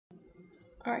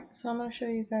Alright, so I'm going to show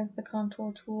you guys the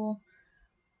contour tool.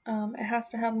 It has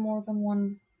to have more than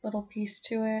one little piece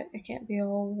to it. It can't be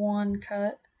all one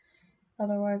cut,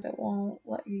 otherwise it won't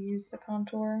let you use the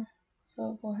contour.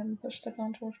 So go ahead and push the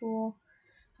contour tool.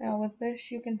 Now with this,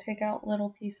 you can take out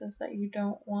little pieces that you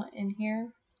don't want in here.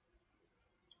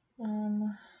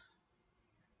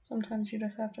 Sometimes you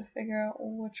just have to figure out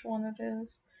which one it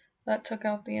is. So that took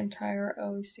out the entire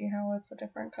O. You see how it's a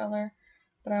different color?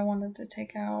 But I wanted to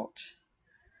take out,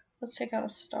 let's take out a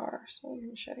star so we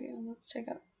can show you. Let's take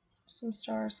out some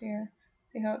stars here.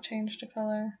 See how it changed the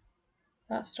color?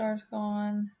 That star's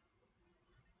gone.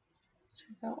 Let's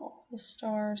take out all the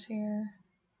stars here.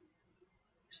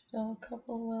 Still a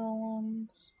couple little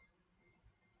ones.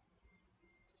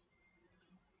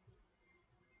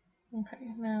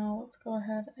 Okay, now let's go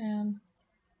ahead and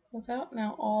without,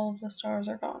 now all of the stars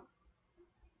are gone.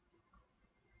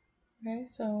 Okay,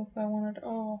 so if I wanted,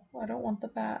 oh, I don't want the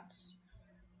bats.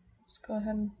 Let's go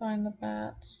ahead and find the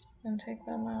bats and take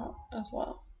them out as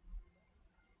well.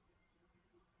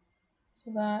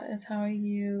 So that is how I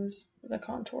use the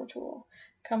contour tool.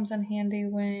 It comes in handy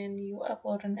when you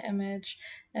upload an image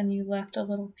and you left a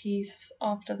little piece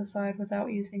off to the side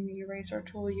without using the eraser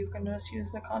tool. You can just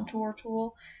use the contour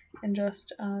tool and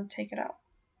just take it out.